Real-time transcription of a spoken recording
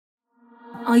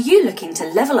Are you looking to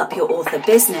level up your author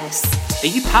business? Are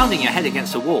you pounding your head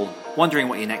against a wall, wondering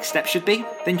what your next step should be?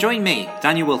 Then join me,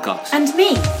 Daniel Wilcox. And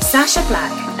me, Sasha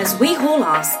Black, as we haul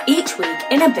ass each week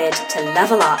in a bid to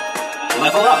level up.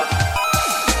 Level up!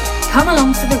 Come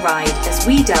along for the ride as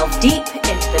we delve deep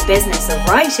into the business of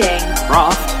writing,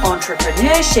 craft,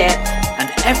 entrepreneurship, and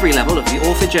every level of the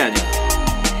author journey.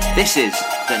 This is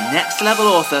the Next Level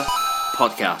Author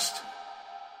Podcast.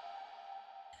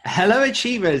 Hello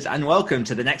Achievers, and welcome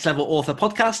to the Next Level Author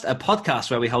Podcast, a podcast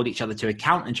where we hold each other to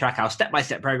account and track our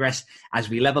step-by-step progress as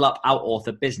we level up our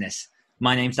author business.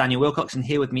 My name's Daniel Wilcox, and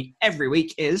here with me every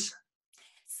week is...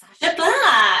 Sasha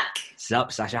Black. What's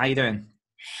up, Sasha? How you doing?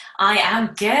 I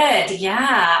am good,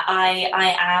 yeah.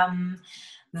 I am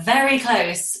very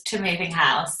close to moving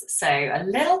house, so a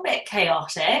little bit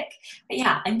chaotic, but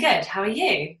yeah, I'm good. How are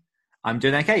you? I'm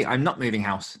doing okay. I'm not moving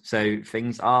house, so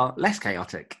things are less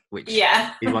chaotic, which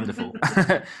is wonderful.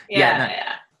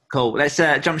 Yeah. Cool. Let's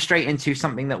jump straight into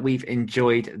something that we've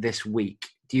enjoyed this week.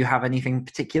 Do you have anything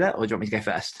particular, or do you want me to go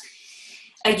first?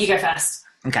 You go first.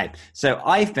 Okay. So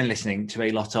I've been listening to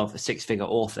a lot of Six Figure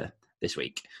Author this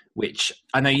week, which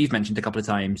I know you've mentioned a couple of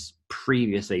times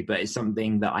previously, but it's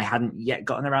something that I hadn't yet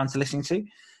gotten around to listening to.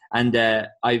 And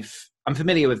I'm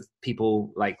familiar with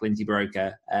people like Lindsay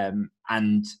Buroker,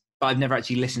 but I've never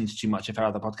actually listened to too much of her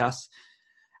other podcasts.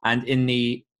 And in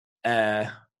the in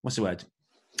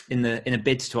a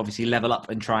bid to obviously level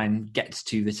up and try and get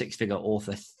to the Six Figure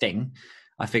Author thing,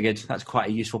 I figured that's quite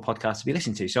a useful podcast to be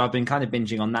listening to. So I've been kind of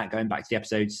binging on that, going back to the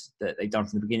episodes that they've done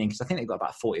from the beginning, because I think they've got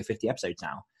about 40 or 50 episodes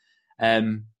now.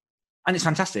 And it's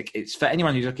fantastic. It's for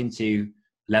anyone who's looking to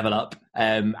level up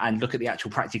and look at the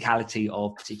actual practicality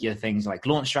of particular things like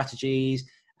launch strategies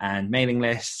and mailing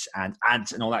lists and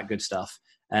ads and all that good stuff.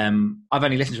 I've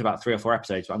only listened to about 3 or 4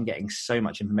 episodes, but I'm getting so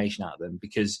much information out of them,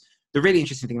 because the really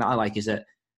interesting thing that I like is that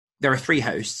there are 3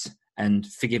 hosts, and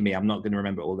forgive me, I'm not going to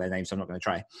remember all their names, so I'm not going to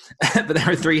try, but there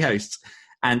are 3 hosts,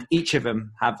 and each of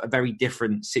them have a very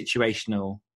different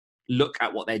situational look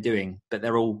at what they're doing, but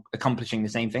they're all accomplishing the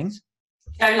same things.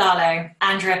 Joe Lalo,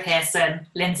 Andrea Pearson,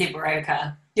 Lindsay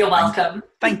Buroker. You're welcome.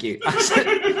 Thank you.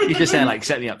 You just say like,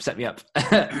 set me up.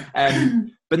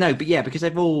 Because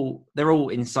they're all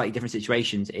in slightly different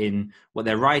situations in what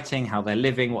they're writing, how they're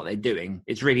living, what they're doing.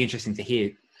 It's really interesting to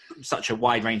hear such a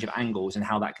wide range of angles and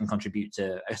how that can contribute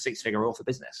to a 6-figure author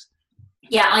business.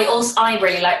 Yeah, I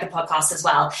really like the podcast as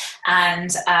well.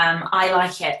 And I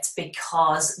like it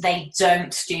because they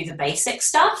don't do the basic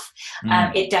stuff.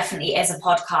 It definitely is a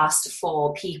podcast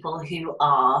for people who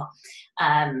are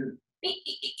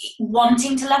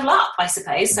wanting to level up, I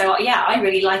suppose. So yeah, I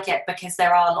really like it because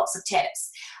there are lots of tips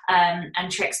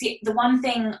and tricks. The one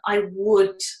thing I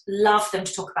would love them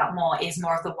to talk about more is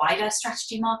more of the wider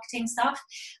strategy marketing stuff,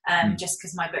 just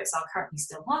because my books are currently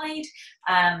still wide.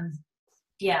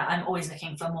 Yeah, I'm always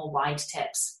looking for more wide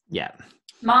tips. Yeah.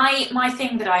 My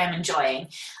thing that I am enjoying,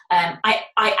 I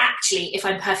actually, if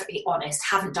I'm perfectly honest,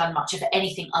 haven't done much of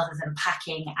anything other than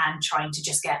packing and trying to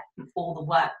just get all the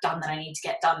work done that I need to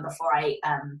get done before I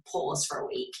pause for a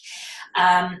week.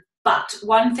 But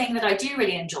one thing that I do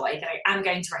really enjoy that I am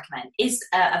going to recommend is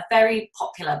a very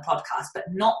popular podcast, but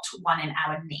not one in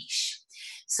our niche.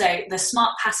 So the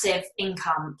Smart Passive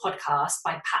Income podcast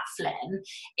by Pat Flynn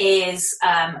is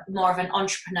more of an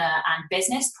entrepreneur and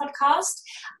business podcast.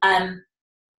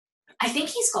 I think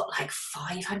he's got like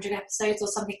 500 episodes or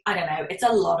something. I don't know. It's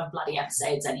a lot of bloody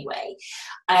episodes anyway.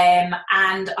 And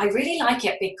I really like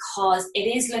it because it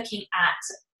is looking at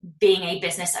being a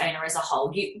business owner as a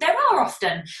whole. There are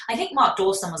often, I think Mark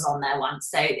Dawson was on there once,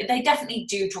 so they definitely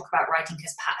do talk about writing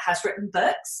because Pat has written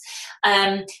books,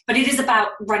 but it is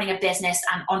about running a business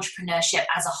and entrepreneurship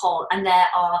as a whole, and there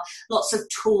are lots of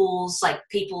tools, like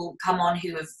people come on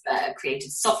who have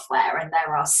created software, and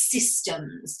there are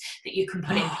systems that you can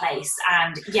put in place,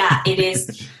 and yeah, it is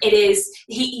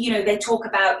they talk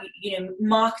about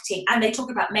marketing, and they talk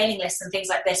about mailing lists and things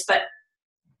like this, but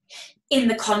in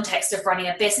the context of running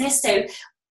a business. So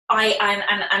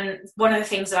and one of the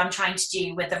things that I'm trying to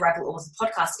do with the Rebel Author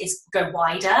podcast is go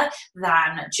wider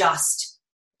than just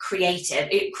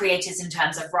creators in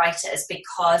terms of writers,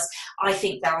 because I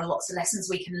think there are lots of lessons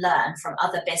we can learn from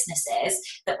other businesses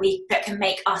that can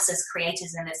make us as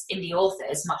creators and as indie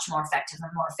authors much more effective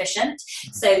and more efficient.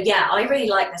 So yeah, I really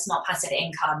like the Smart Passive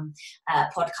Income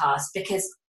podcast, because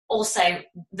also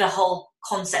the whole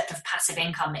concept of passive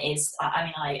income is,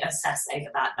 I obsess over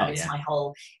that. That is my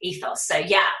whole ethos. So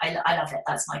yeah, I love it.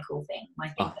 That's my cool thing, my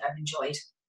thing that I've enjoyed.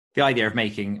 The idea of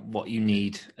making what you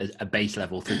need as a base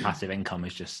level through passive income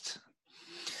is just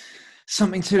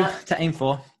something to aim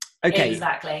for. Okay.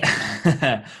 Exactly.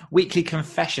 Weekly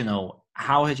confessional.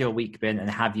 how has your week been, and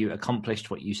have you accomplished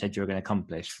what you said you were going to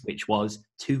accomplish, which was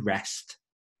to rest?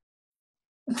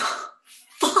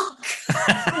 Fuck.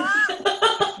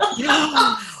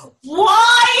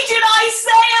 Why did I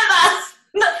say that?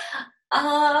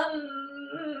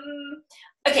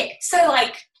 Okay, so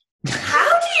like,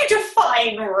 how do you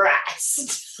define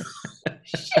rest?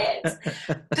 Shit.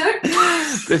 Don't.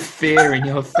 The fear in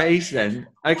your face then.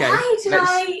 Okay.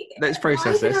 Let's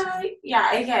process this.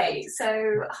 Yeah, okay.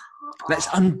 So let's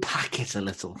unpack it a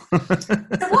little. So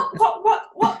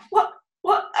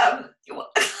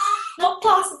what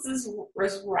classes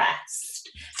was rest?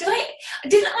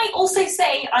 Didn't I also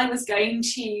say I was going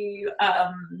to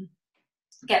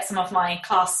get some of my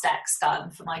class stacks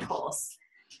done for my course?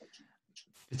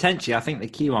 Potentially, I think the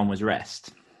key one was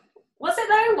rest. Was it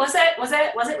though? Was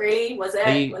it really? Was it?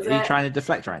 Are you trying to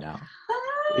deflect right now?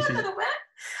 A little bit.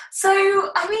 So,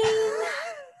 I mean,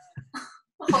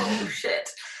 oh shit.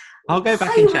 I'll go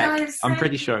back and check. I'm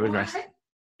pretty sure it was rest.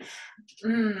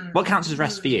 What counts as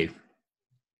rest for you?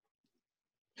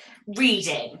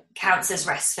 Reading counts as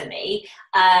rest for me,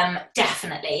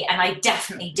 definitely, and I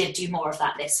definitely did do more of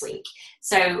that this week,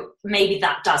 so maybe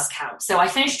that does count. So I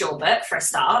finished your book for a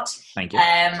start. Thank you.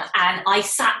 And I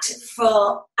sat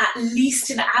for at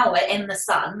least an hour in the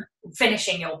sun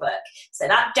finishing your book, so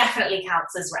that definitely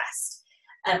counts as rest.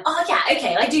 Oh yeah,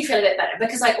 okay, I do feel a bit better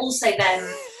because I also then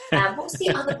what was the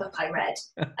other book I read?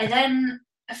 I then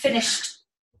finished,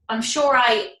 I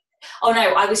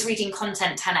was reading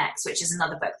Content 10X, which is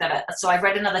another book so I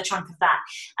read another chunk of that,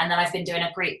 and then I've been doing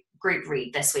a group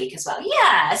read this week as well.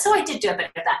 Yeah, so I did do a bit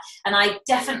of that, and I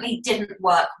definitely didn't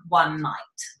work one night.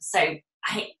 So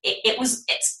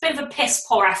it's a bit of a piss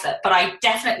poor effort, but I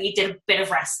definitely did a bit of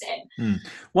resting.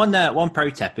 One pro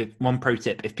tip: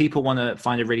 if people want to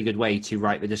find a really good way to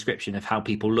write the description of how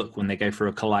people look when they go through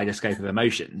a kaleidoscope of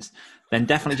emotions, then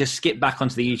definitely just skip back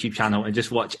onto the YouTube channel and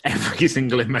just watch every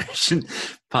single emotion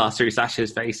pass through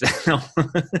Sasha's face. That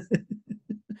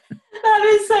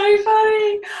is so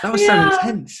funny. That was so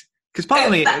intense. Because part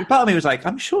of me was like,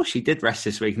 I'm sure she did rest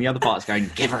this week, and the other part's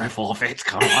going, give her a forfeit,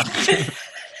 come on.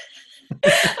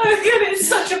 Oh god, it's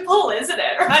such a pull, isn't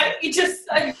it? Right?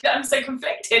 I'm so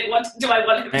conflicted. What do I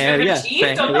want him to have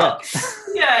achieved or not?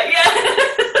 Yeah.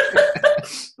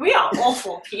 We are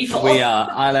awful people. We are.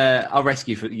 I'll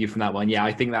rescue you from that one. Yeah,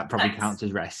 I think that probably counts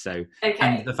as rest. So, okay.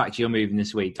 And the fact you're moving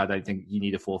this week, I don't think you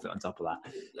need a forfeit on top of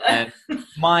that.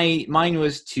 Mine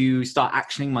was to start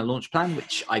actioning my launch plan,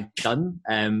 which I've done.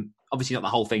 Obviously not the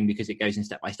whole thing because it goes in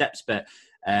step by steps, but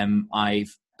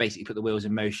I've basically put the wheels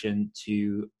in motion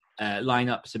to line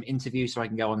up some interviews so I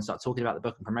can go on and start talking about the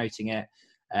book and promoting it.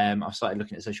 I've started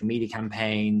looking at a social media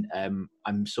campaign.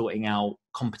 I'm sorting out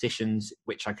competitions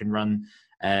which I can run,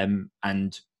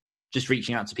 and just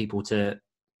reaching out to people to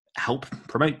help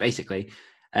promote, basically.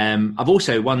 I've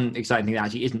also, one exciting thing that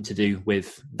actually isn't to do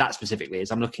with that specifically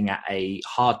is I'm looking at a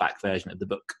hardback version of the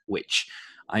book, which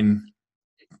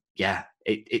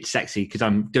it's sexy because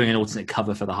I'm doing an alternate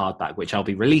cover for the hardback, which I'll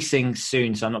be releasing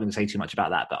soon. So I'm not going to say too much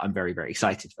about that, but I'm very, very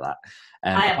excited for that.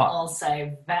 I am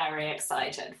also very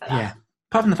excited for that. Yeah.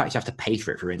 Apart from the fact you have to pay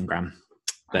for it for Ingram,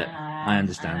 but I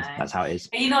understand. That's how it is.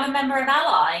 Are you not a member of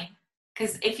Ally?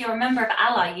 Because if you're a member of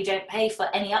Ally, you don't pay for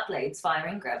any uploads via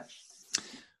Ingram.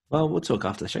 Well, we'll talk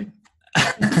after the show.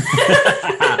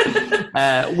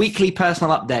 Weekly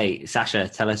personal update. Sasha,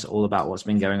 tell us all about what's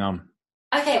been going on.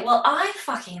 Okay, well, I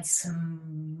fucking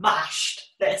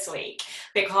smashed this week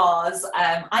because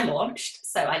I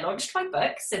launched my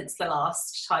book since the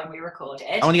last time we recorded.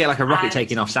 I want to get like a rocket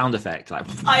taking off sound effect. Like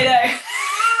I know.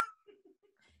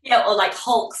 Yeah, or like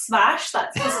Hulk smash.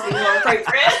 That's possibly more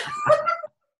appropriate.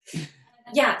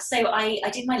 Yeah, so I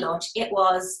did my launch. It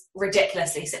was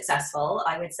ridiculously successful,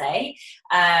 I would say.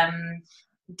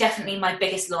 Definitely my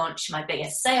biggest launch, my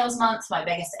biggest sales month, my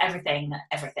biggest everything.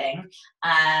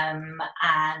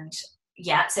 And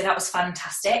yeah, so that was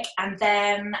fantastic. And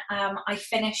then I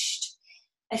finished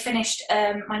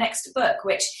my next book,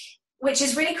 which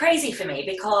is really crazy for me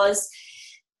because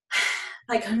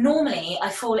like normally I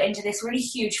fall into this really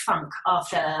huge funk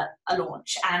after a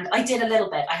launch, and I did a little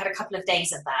bit. I had a couple of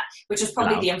days of that, which was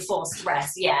probably the enforced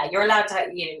rest. Yeah, you're allowed to.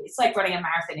 It's like running a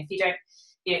marathon. If you don't.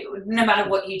 No matter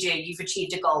what you do, you've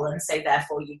achieved a goal, and so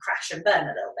therefore you crash and burn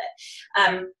a little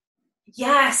bit.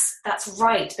 Yes, that's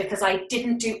right, because I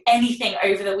didn't do anything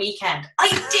over the weekend. I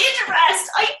did rest.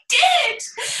 I did.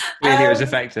 Really, it was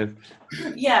effective.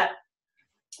 Yeah,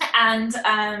 and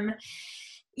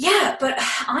Yeah, but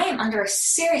I am under a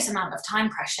serious amount of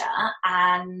time pressure,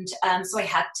 and so I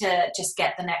had to just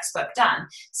get the next book done.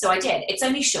 So I did. It's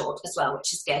only short as well,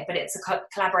 which is good, but it's a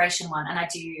collaboration one, and I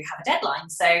do have a deadline,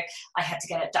 so I had to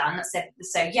get it done.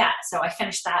 So I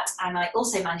finished that, and I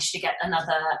also managed to get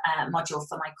another module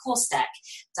for my course deck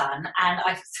done, and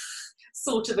I've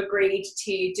sort of agreed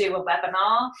to do a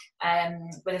webinar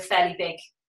with a fairly big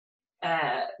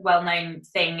well-known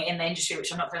thing in the industry,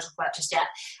 which I'm not going to talk about just yet,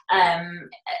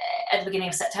 at the beginning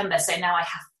of September. So now I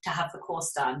have to have the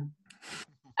course done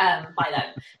by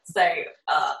then. So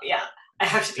yeah, I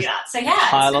have to do that. So yeah,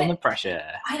 pile on the pressure.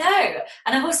 I know,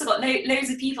 and I've also got loads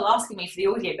of people asking me for the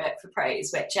audiobook for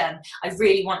Prose, which I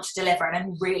really want to deliver, and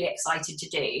I'm really excited to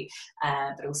do.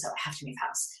 But also, I have to move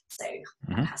house, so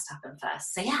that has to happen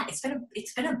first. So yeah, it's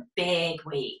been a big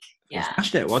week. Yeah,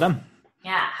 Smashed it. Well done.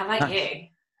 Yeah. How about you?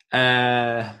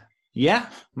 Yeah,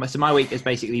 most of my week has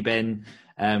basically been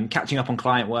catching up on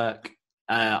client work.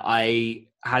 I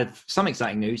have some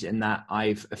exciting news in that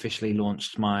I've officially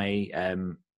launched my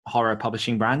horror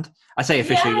publishing brand. I say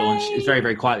officially launched, it's very,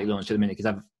 very quietly launched at the minute, because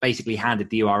I've basically handed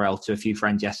the URL to a few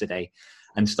friends yesterday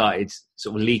and started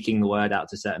sort of leaking the word out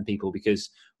to certain people, because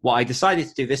what I decided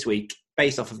to do this week,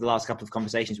 based off of the last couple of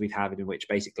conversations we've had, in which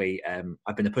basically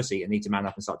I've been a pussy and need to man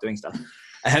up and start doing stuff.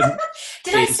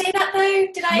 Did I say that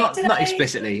though? Not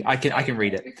explicitly. I can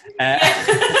read it.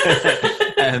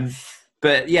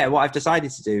 But yeah, what I've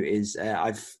decided to do is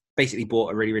I've basically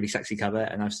bought a really, really sexy cover,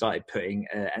 and I've started putting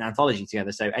an anthology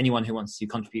together. So anyone who wants to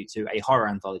contribute to a horror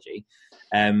anthology,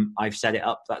 I've set it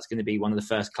up. That's going to be one of the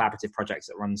first collaborative projects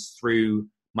that runs through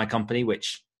my company,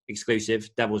 which exclusive,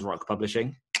 Devil's Rock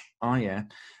Publishing. Oh yeah.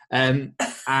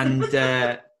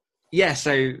 Yeah,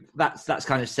 so that's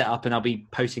kind of set up, and I'll be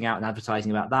posting out and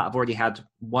advertising about that. I've already had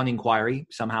one inquiry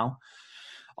somehow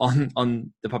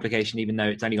on the publication, even though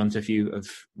it's only gone to a few of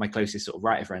my closest sort of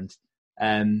writer friends.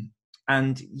 And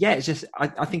yeah, it's just,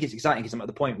 I think it's exciting because I'm at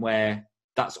the point where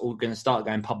that's all going to start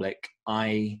going public.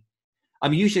 I'm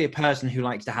usually a person who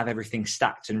likes to have everything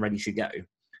stacked and ready to go,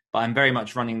 but I'm very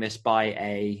much running this by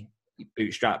a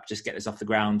bootstrap, just get this off the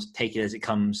ground, take it as it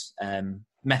comes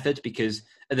method, because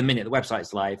at the minute the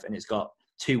website's live and it's got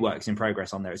 2 works in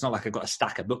progress on there. It's not like I've got a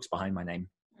stack of books behind my name.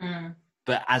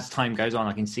 But as time goes on,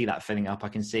 I can see that filling up. I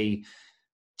can see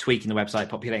tweaking the website,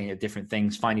 populating it with different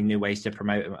things, finding new ways to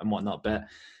promote and whatnot. But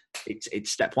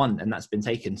it's step 1, and that's been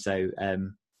taken. So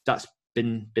that's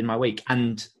been my week,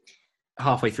 and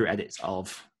halfway through edits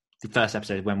of the first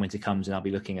episode of When Winter Comes, and I'll be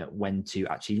looking at when to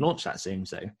actually launch that soon.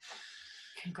 So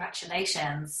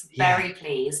congratulations. Very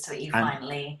pleased that you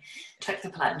finally took the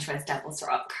plunge with Devil's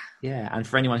Rock. Yeah, and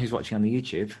for anyone who's watching on the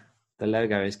YouTube, the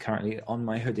logo is currently on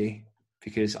my hoodie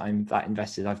because I'm that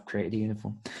invested. I've created a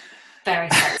uniform. Very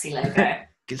sexy logo.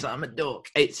 Because I'm a dork.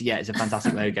 It's a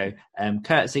fantastic logo.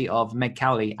 Courtesy of Meg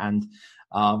Cowley, and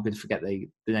I'm going to forget the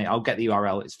name. I'll get the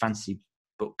URL. It's Fantasy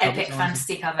Book Cover. Epic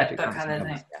Fantasy Cover, Book Cover, isn't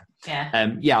it?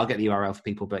 Yeah, I'll get the URL for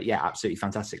people. But yeah, absolutely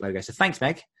fantastic logo. So thanks,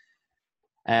 Meg.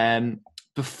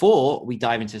 Before we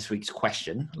dive into this week's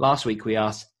question, last week we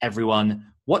asked everyone,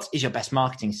 what is your best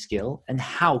marketing skill and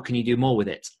how can you do more with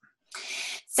it?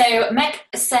 So Meg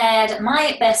said,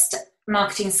 my best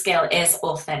marketing skill is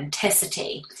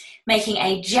authenticity. Making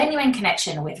a genuine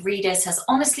connection with readers has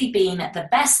honestly been the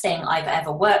best thing I've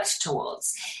ever worked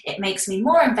towards. It makes me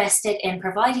more invested in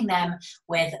providing them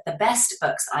with the best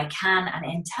books I can, and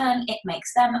in turn, it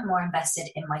makes them more invested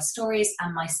in my stories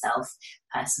and myself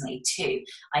personally too.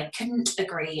 I couldn't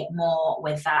agree more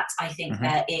with that. I think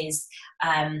there is,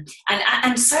 and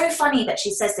so funny that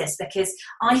she says this, because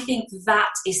I think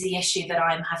that is the issue that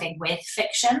I'm having with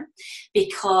fiction,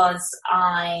 because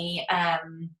I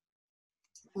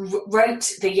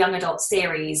wrote the young adult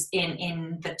series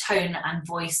in the tone and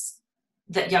voice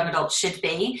that young adults should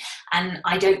be, and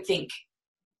I don't think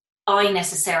I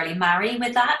necessarily marry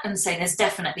with that, and so there's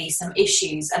definitely some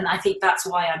issues, and I think that's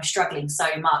why I'm struggling so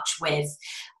much with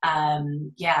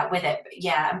with it.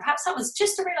 And perhaps that was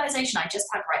just a realization I just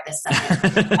had right this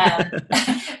second.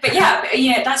 But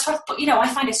yeah, that's what, I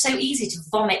find it so easy to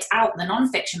vomit out the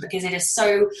nonfiction because it is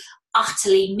so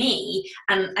utterly me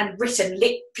and written.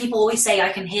 People always say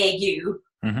I can hear you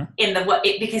in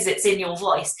because it's in your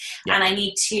voice, and I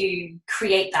need to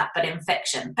create that, but in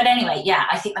fiction. But anyway,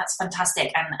 I think that's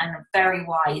fantastic and very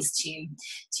wise to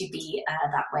be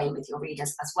that way with your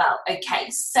readers as well. Okay,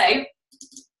 so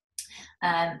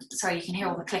sorry, you can hear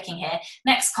all the clicking here.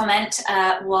 Next comment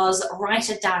was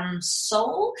writer Dan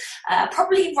Soul,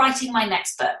 probably writing my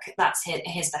next book. That's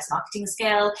his best marketing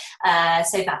skill.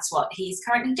 So that's what he's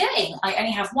currently doing. I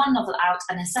only have one novel out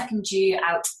and a second due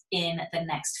out in the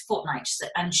next fortnight,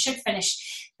 and should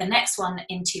finish the next one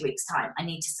in 2 weeks' time. I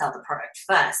need to sell the product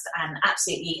first. And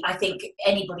absolutely, I think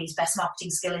anybody's best marketing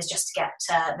skill is just to get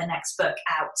the next book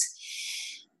out.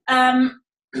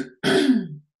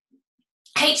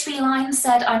 HB Line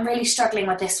said, I'm really struggling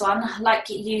with this one. Like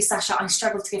you, Sasha, I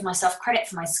struggle to give myself credit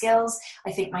for my skills.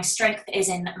 I think my strength is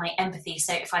in my empathy.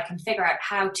 So if I can figure out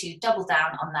how to double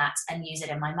down on that and use it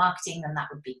in my marketing, then that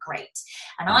would be great.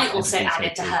 And I also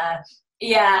added to her,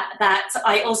 that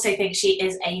I also think she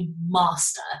is a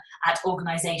master at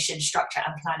organisation, structure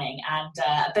and planning, and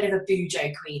a bit of a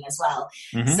bujo queen as well.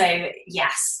 Mm-hmm. So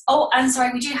yes. Oh, and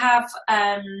sorry, we do have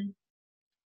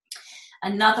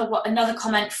another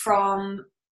comment from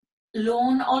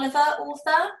Lorne Oliver,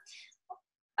 author.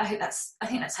 I think that's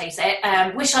how you say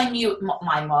it. Wish I knew what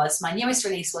mine was. My newest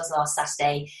release was last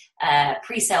Saturday.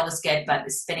 Pre-sale was good, but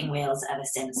the spinning wheels ever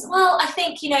since. Well, I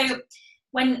think,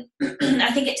 when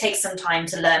I think it takes some time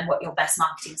to learn what your best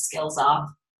marketing skills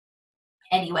are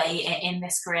anyway in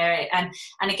this career. And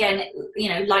again,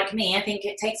 like me, I think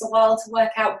it takes a while to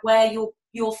work out where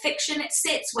your fiction it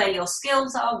sits, where your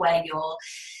skills are, where your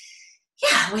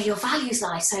values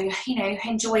lie. So,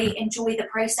 enjoy the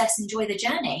process, enjoy the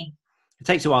journey. It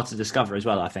takes a while to discover as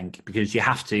well, I think, because you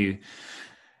have to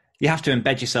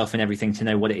embed yourself in everything to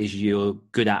know what it is you're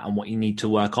good at and what you need to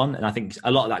work on. And I think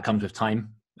a lot of that comes with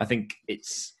time. I think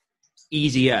it's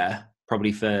easier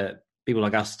probably for people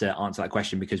like us to answer that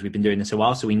question because we've been doing this a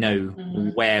while. So we know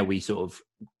where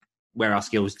our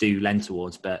skills do lend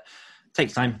towards, but it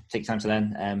takes time to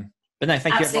learn. But no,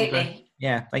 thank you everyone.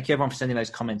 Thank you everyone for sending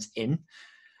those comments in.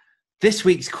 This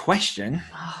week's question.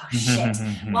 Oh shit!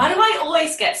 Why do I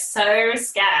always get so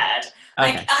scared?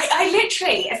 Okay. Like I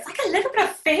literally, it's like a little bit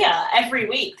of fear every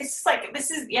week.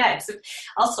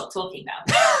 I'll stop talking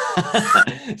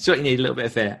now. So you need a little bit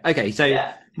of fear. Okay,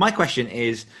 so my question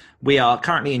is: we are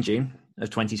currently in June of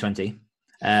 2020.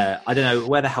 I don't know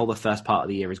where the hell the first part of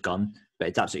the year has gone, but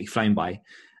it's absolutely flown by.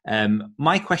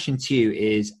 My question to you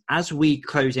is, as we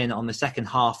close in on the second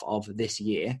half of this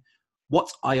year,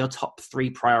 what are your top 3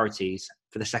 priorities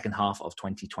for the second half of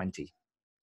 2020?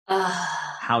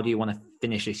 How do you want to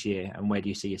finish this year and where do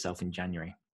you see yourself in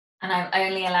January? And I'm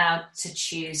only allowed to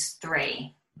choose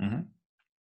 3. Mm-hmm.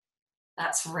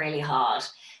 That's really hard.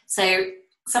 So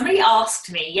somebody asked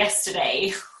me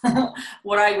yesterday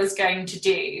what I was going to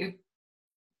do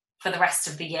for the rest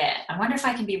of the year. I wonder if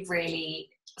I can be really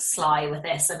sly with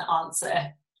this and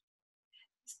answer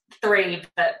 3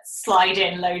 but slide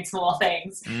in loads more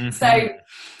things.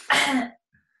 Mm-hmm.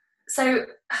 So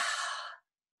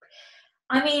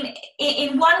I mean,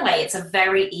 in one way it's a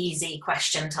very easy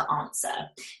question to answer,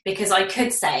 because I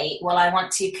could say, well, I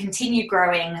want to continue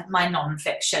growing my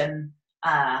non-fiction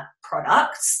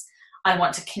products, I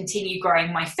want to continue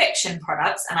growing my fiction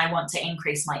products, and I want to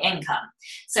increase my income.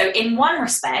 So in one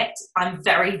respect, I'm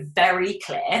very, very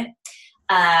clear.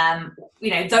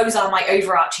 Those are my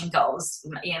overarching goals.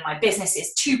 My business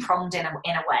is two-pronged in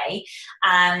a way,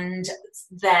 and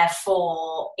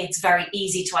therefore it's very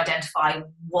easy to identify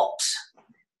what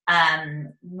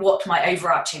my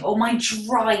overarching or my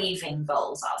driving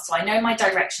goals are. So I know my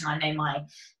direction, I know my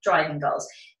driving goals.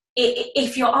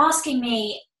 If you're asking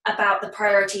me about the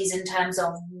priorities in terms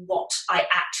of what I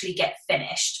actually get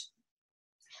finished,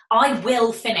 I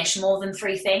will finish more than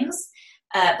 3 things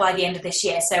by the end of this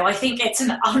year. So I think it's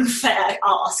an unfair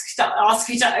ask to ask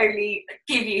you to only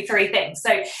give you 3 things.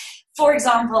 So, for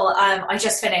example, I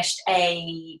just finished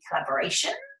a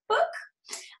collaboration book,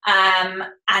 and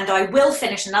I will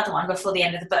finish another one before the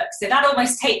end of the book. So that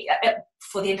almost takes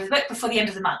before the end of the book, before the end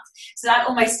of the month. So that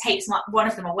almost takes one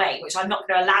of them away, which I'm not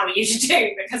going to allow you to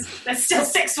do because there's still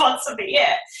 6 months of the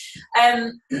year.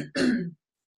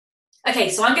 Okay,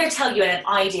 so I'm going to tell you in an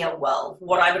ideal world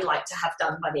what I would like to have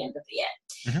done by the end of the year.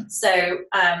 Mm-hmm. So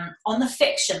on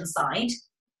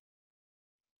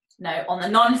the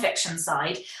non-fiction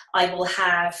side, I will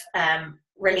have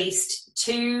released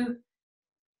 2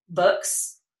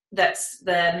 books. That's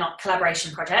the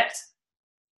collaboration project.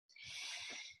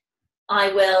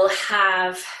 I will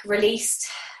have released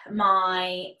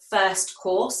my first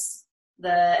course,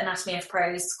 the Anatomy of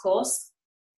Prose course.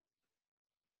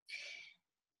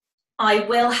 I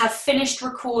will have finished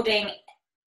recording,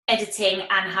 editing,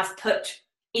 and have put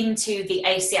into the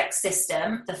ACX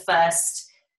system the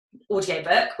first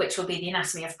audiobook, which will be the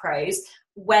Anatomy of Prose.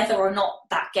 Whether or not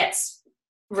that gets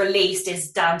released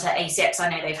is down to ACX. I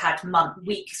know they've had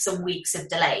weeks and weeks of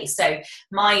delay. So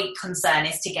my concern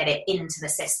is to get it into the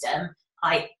system.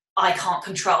 I can't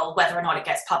control whether or not it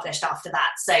gets published after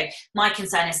that. So my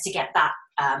concern is to get that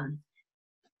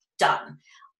done.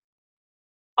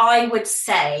 I would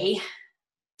say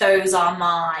those are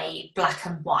my black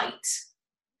and white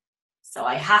So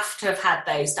I have to have had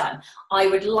those done. I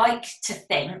would like to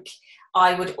think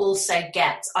I would also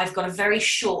I've got a very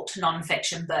short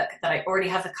non-fiction book that I already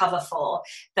have the cover for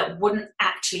that wouldn't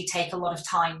actually take a lot of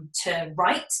time to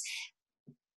write,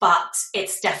 but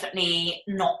it's definitely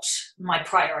not my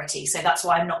priority. So that's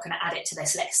why I'm not going to add it to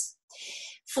this list.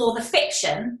 For the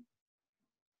fiction,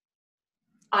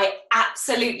 I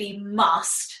absolutely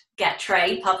must get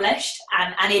Trey published,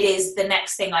 and it is the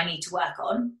next thing I need to work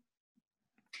on.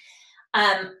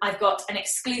 I've got an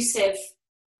exclusive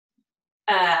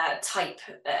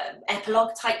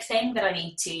epilogue type thing that I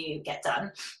need to get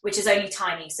done, which is only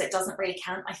tiny, so it doesn't really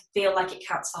count. I feel like it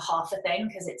counts for half a thing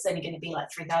because it's only going to be like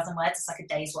 3,000 words. It's like a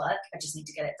day's work. I just need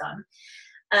to get it done.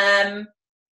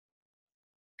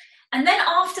 And then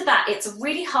after that, it's a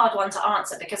really hard one to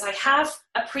answer because I have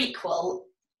a prequel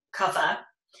cover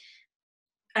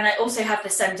and I also have The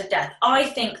Scent of Death. I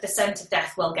think The Scent of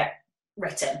Death will get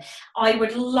written. I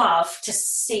would love to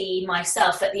see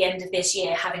myself at the end of this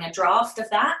year having a draft of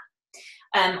that.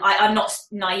 I'm not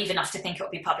naive enough to think it will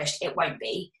be published. It won't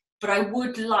be, but I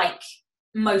would like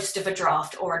most of a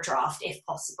draft or a draft if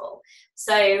possible.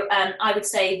 So I would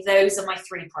say those are my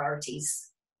 3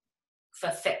 priorities for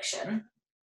fiction.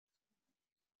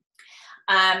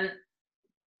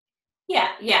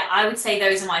 Yeah, I would say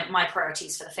those are my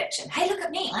priorities for the fiction. Hey, look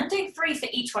at me. I'm doing 3 for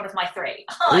each one of my 3.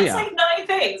 Oh, it's like 9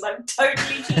 things. I'm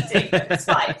totally cheating, but it's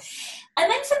fine.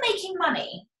 And then for making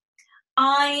money,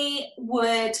 I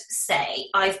would say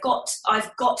I've got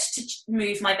to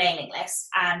move my mailing list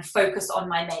and focus on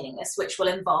my mailing list, which will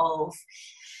involve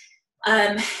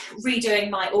redoing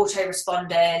my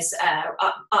autoresponders,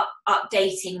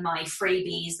 updating my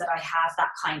freebies that I have,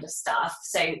 that kind of stuff.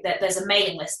 So there's a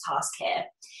mailing list task here.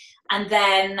 And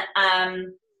then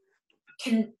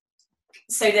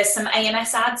so there's some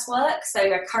AMS ads work. So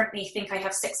I currently think I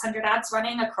have 600 ads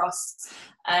running across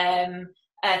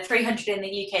 300 in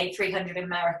the UK, 300 in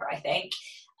America, I think.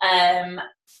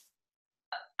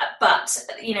 But,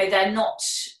 they're not,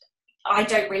 I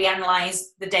don't really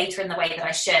analyze the data in the way that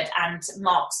I should. And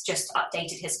Mark's just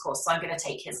updated his course. So I'm going to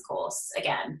take his course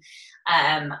again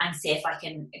and see if I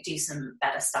can do some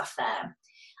better stuff there.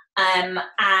 And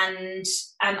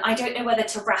I don't know whether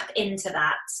to wrap into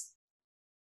that.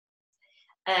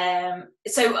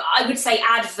 So I would say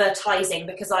advertising,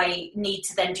 because I need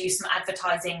to then do some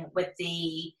advertising with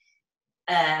the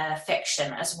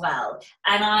fiction as well.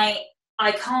 And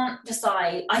I can't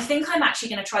decide. I think I'm actually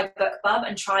going to try BookBub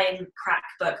and try and crack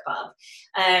BookBub,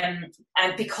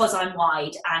 and because I'm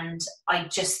wide, and I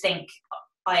just think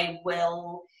I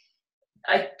will.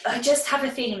 I just have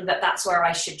a feeling that that's where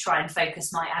I should try and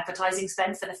focus my advertising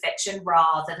spend for the fiction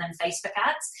rather than Facebook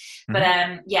ads.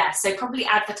 Mm-hmm. But so probably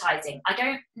advertising. I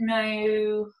don't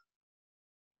know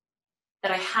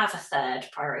that I have a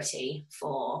third priority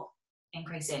for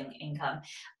increasing income.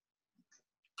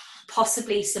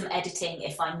 Possibly some editing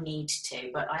if I need to,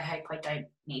 but I hope I don't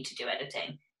need to do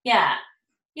editing. Yeah,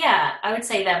 I would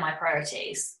say they're my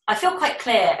priorities. I feel quite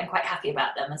clear and quite happy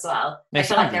about them as well. I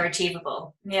feel like they're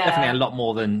achievable. Yeah, definitely a lot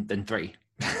more than 3.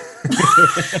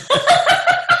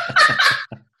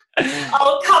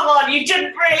 Oh, come on. You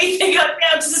didn't really think I'd be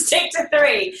able to stick to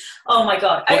 3. Oh, my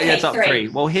God. Okay, well, top 3.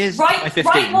 Well, here's my 15.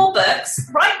 Write more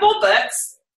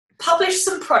books, publish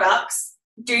some products,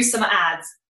 do some ads.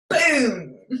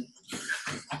 Boom.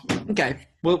 Okay.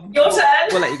 Well, your turn.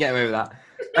 We'll let you get away with that.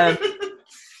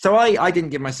 So I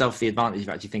didn't give myself the advantage of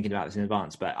actually thinking about this in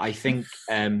advance, but I think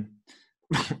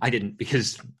I didn't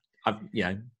because I've,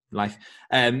 life.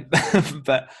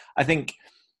 But I think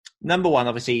number 1,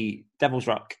 obviously, Devil's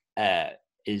Rock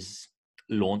is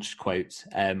launched, quote.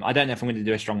 I don't know if I'm going to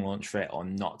do a strong launch for it or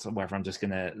not, or whether I'm just going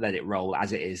to let it roll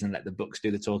as it is and let the books do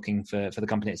the talking for the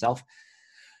company itself.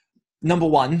 Number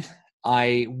 1,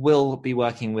 I will be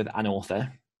working with an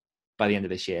author by the end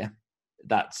of this year.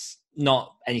 That's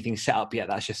not anything set up yet.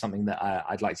 That's just something that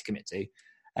I'd like to commit to.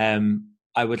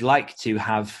 I would like to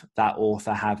have that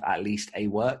author have at least a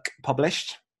work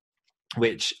published,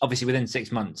 which obviously within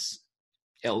 6 months,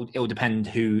 it'll depend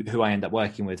who I end up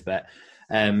working with. But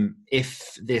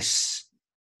if this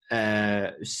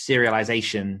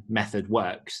serialization method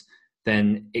works,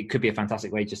 then it could be a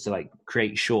fantastic way just to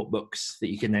create short books that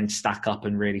you can then stack up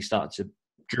and really start to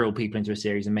drill people into a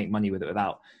series and make money with it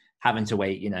without having to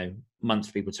wait, months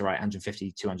for people to write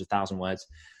 150, 200,000 words.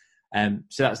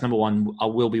 So that's number 1. I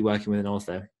will be working with an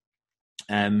author.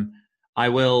 I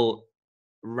will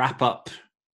wrap up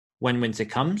When Winter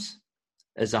Comes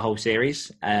as a whole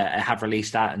series. I have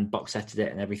released that and box setted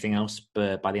it and everything else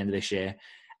by the end of this year,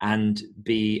 and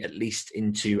be at least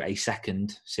into a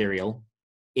second serial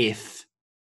if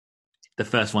the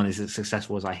first one is as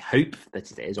successful as I hope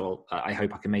that it is, or I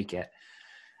hope I can make it.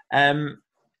 And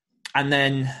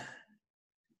then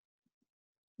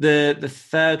the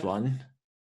third one,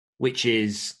 which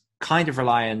is kind of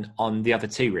reliant on the other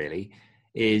two, really,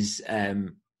 is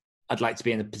I'd like to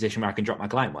be in a position where I can drop my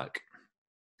client work.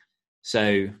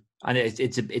 So, and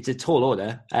it's a tall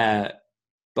order, but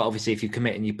obviously if you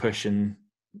commit and you push and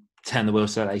turn the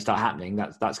wheels so they start happening,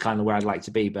 that's kind of where I'd like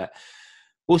to be, but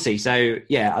we'll see. So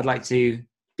yeah, I'd like to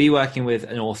be working with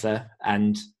an author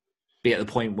and be at the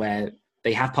point where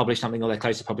they have published something or they're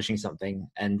close to publishing something,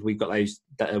 and we've got those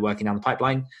that are working down the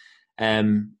pipeline.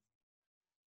 I've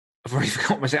already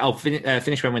forgotten myself. I'll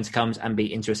finish When Winter Comes and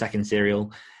be into a second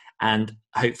serial, and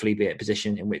hopefully be at a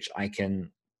position in which I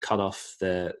can cut off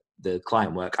the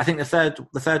client work. I think the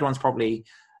third one's probably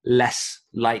less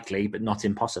likely, but not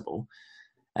impossible.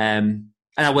 And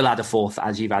I will add a fourth,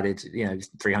 as you've added,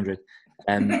 300,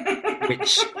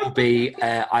 which will be,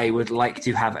 I would like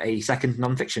to have a second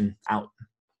non-fiction out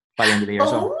by the end of the year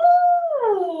as well.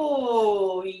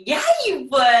 Oh, yeah, you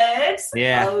would.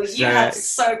 Yeah. Oh, you have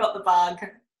so got the bug.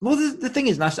 Well, the thing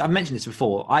is, and I've mentioned this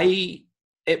before,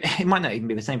 it might not even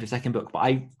be the same for the second book, but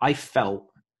I felt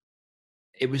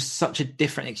it was such a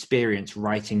different experience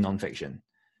writing non-fiction.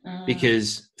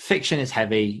 Because fiction is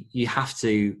heavy. You have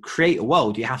to create a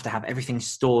world. You have to have everything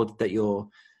stored that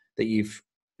you've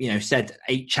said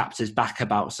 8 chapters back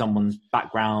about someone's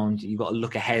background. You've got to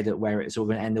look ahead at where it's all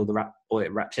going to end, or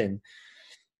it wraps in.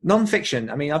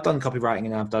 Non-fiction, I mean, I've done copywriting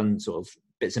and I've done sort of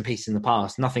bits and pieces in the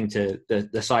past. Nothing to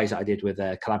the size that I did with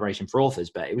collaboration for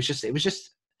authors, but it was just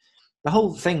the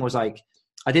whole thing was like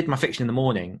I did my fiction in the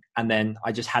morning and then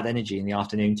I just had energy in the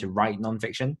afternoon to write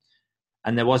non-fiction,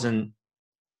 and there wasn't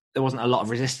a lot of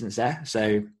resistance there.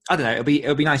 So I don't know,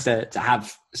 it'll be nice to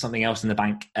have something else in the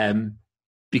bank,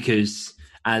 because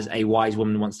as a wise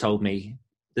woman once told me,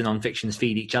 the non-fictions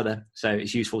feed each other. So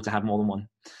it's useful to have more than one.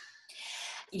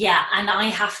 Yeah, and I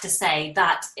have to say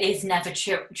that is never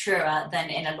truer than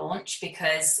in a launch,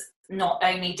 because not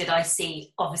only did I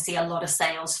see obviously a lot of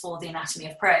sales for The Anatomy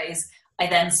of Prose, I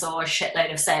then saw a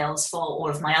shitload of sales for all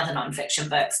of my other non-fiction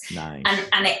books. Nice.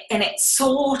 And it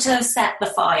sort of set the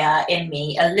fire in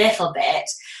me a little bit,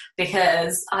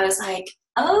 because I was like,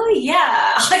 oh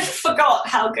yeah, I forgot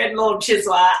how good launches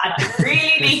were, and I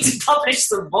really need to publish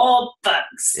some more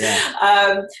books.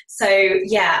 Yeah. So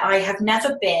yeah, I have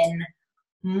never been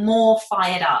more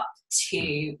fired up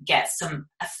to get some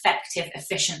effective,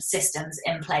 efficient systems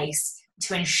in place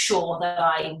to ensure that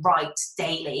I write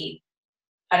daily.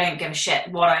 I don't give a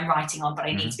shit what I'm writing on, but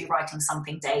I need to be writing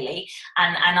something daily.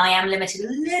 And I am limited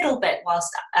a little bit whilst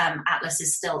Atlas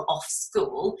is still off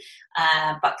school.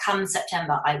 But come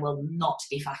September, I will not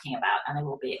be fucking about, and I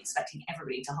will be expecting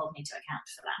everybody to hold me to account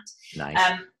for that.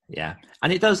 Nice. Yeah.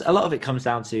 And it does, a lot of it comes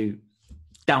down to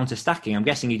stacking. I'm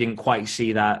guessing you didn't quite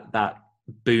see that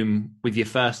boom with your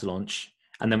first launch,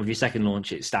 and then with your second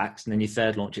launch it stacks, and then your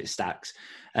third launch it stacks,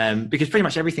 because pretty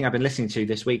much everything I've been listening to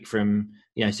this week, from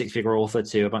Six Figure Author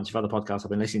to a bunch of other podcasts I've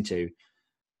been listening to,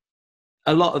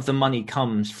 a lot of the money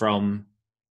comes from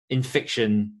in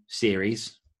fiction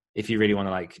series. If you really want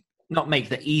to not make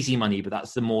the easy money, but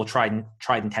that's the more tried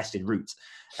and tested route.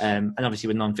 And obviously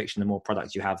with non-fiction, the more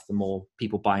products you have, the more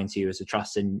people buy into you as a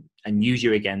trust and use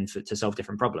you again to solve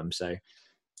different problems. So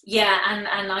yeah,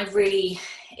 and I really,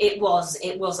 it was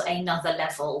another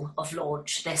level of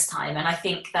launch this time, and I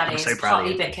think that is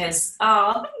partly because,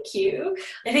 thank you.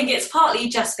 I think it's partly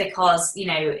just because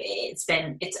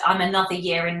I'm another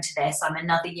year into this. I'm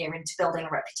another year into building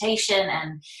a reputation,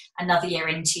 and another year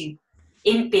into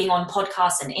being on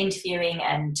podcasts and interviewing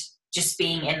and just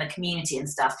being in the community and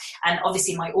stuff. And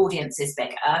obviously my audience is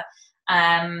bigger.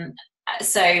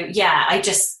 So yeah,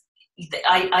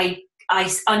 I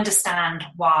understand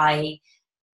why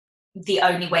the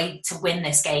only way to win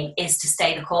this game is to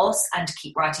stay the course and to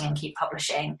keep writing and keep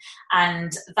publishing.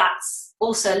 And that's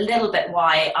also a little bit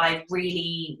why I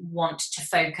really want to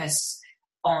focus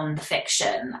on the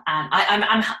fiction. And I'm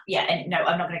not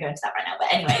going to go into that right now,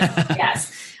 but anyway,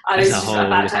 yes, I was just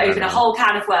about to open a whole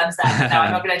can of worms there, but no,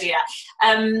 I'm not going to do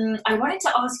that. I wanted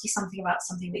to ask you something about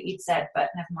something that you'd said, but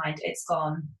never mind, it's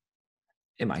gone.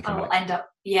 It might come back.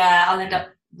 I'll end up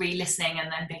re-listening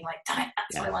and then being like, damn it,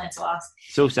 that's what I wanted to ask.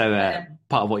 It's also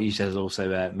part of what you said has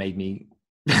also made me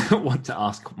want to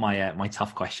ask my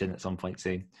tough question at some point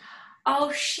soon.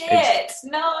 Oh shit!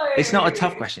 No, it's not a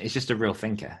tough question. It's just a real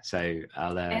thinker. So is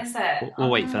it? We'll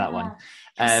wait for that one.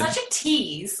 Such a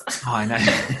tease. Oh, I know.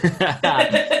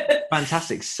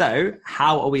 Fantastic. So,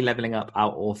 how are we leveling up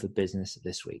our author business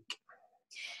this week?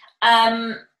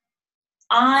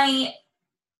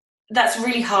 That's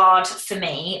really hard for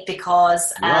me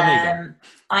because I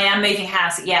am moving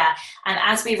house, and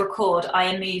as we record I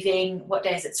am moving, what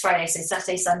day is it? It's Friday, so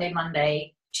Saturday, Sunday,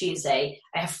 Monday, Tuesday.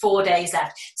 I have 4 days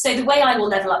left. So the way I will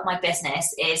level up my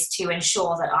business is to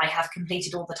ensure that I have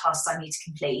completed all the tasks I need to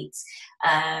complete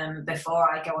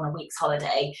before I go on a week's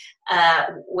holiday,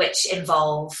 which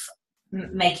involve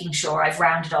making sure I've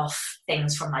rounded off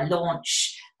things from my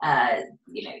launch,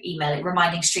 emailing,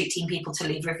 reminding street team people to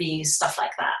leave reviews, stuff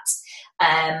like that.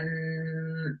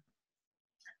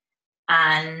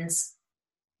 And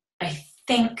I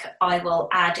think I will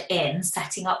add in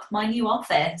setting up my new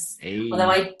office. Hey. Although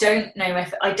I don't know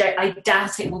if I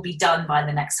doubt it will be done by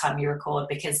the next time you record,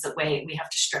 because the way we have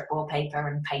to strip wallpaper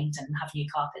and paint and have new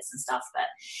carpets and stuff. But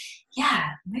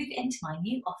yeah, move into my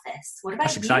new office. What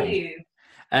about you?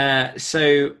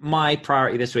 So my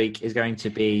priority this week is going to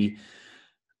be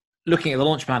looking at the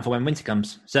launch plan for when winter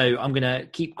comes. So I'm going to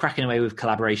keep cracking away with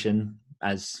collaboration,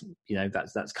 as you know,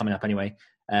 that's coming up anyway,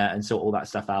 and sort all that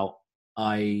stuff out.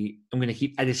 I'm going to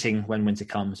keep editing when winter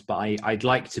comes, but I'd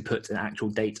like to put an actual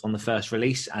date on the first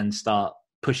release and start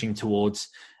pushing towards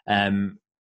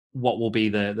what will be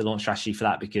the launch strategy for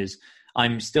that, because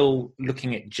I'm still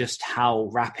looking at just how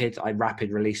rapid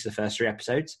release the first 3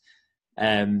 episodes.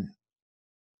 I'll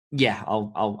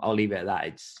leave it at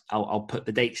that. I'll put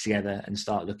the dates together and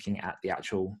start looking at the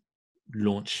actual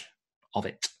launch of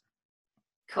it.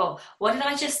 Cool. What did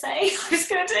I just say I was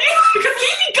going to do? I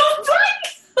completely got blank.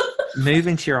 Move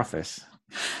into your office.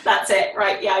 That's it.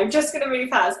 Right. Yeah, I'm just going to move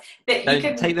house. But you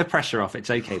can take the pressure off. It's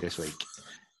okay this week.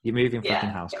 You're moving fucking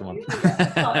house. Come on.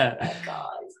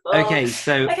 Okay,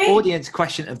 so audience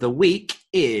question of the week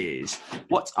is,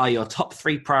 what are your top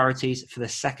 3 priorities for the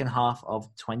second half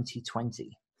of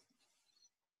 2020?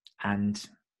 And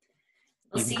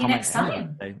we'll see you next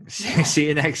time. So, see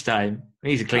you next time. We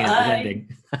need to clean up the ending.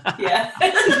 Yeah.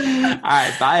 All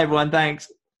right. Bye, everyone.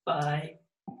 Thanks. Bye.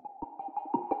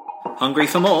 Hungry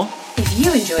for more? If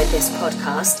you enjoyed this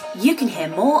podcast, you can hear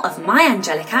more of my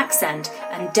angelic accent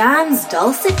and Dan's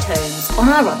dulcet tones on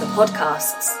our other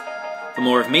podcasts. For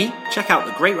more of me, check out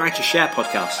the Great Writer Share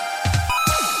podcast.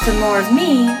 For more of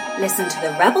me, listen to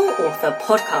the Rebel Author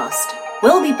podcast.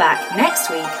 We'll be back next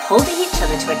week holding each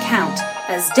other to account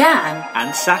as Dan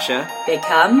and Sasha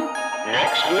become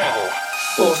next level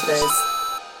authors.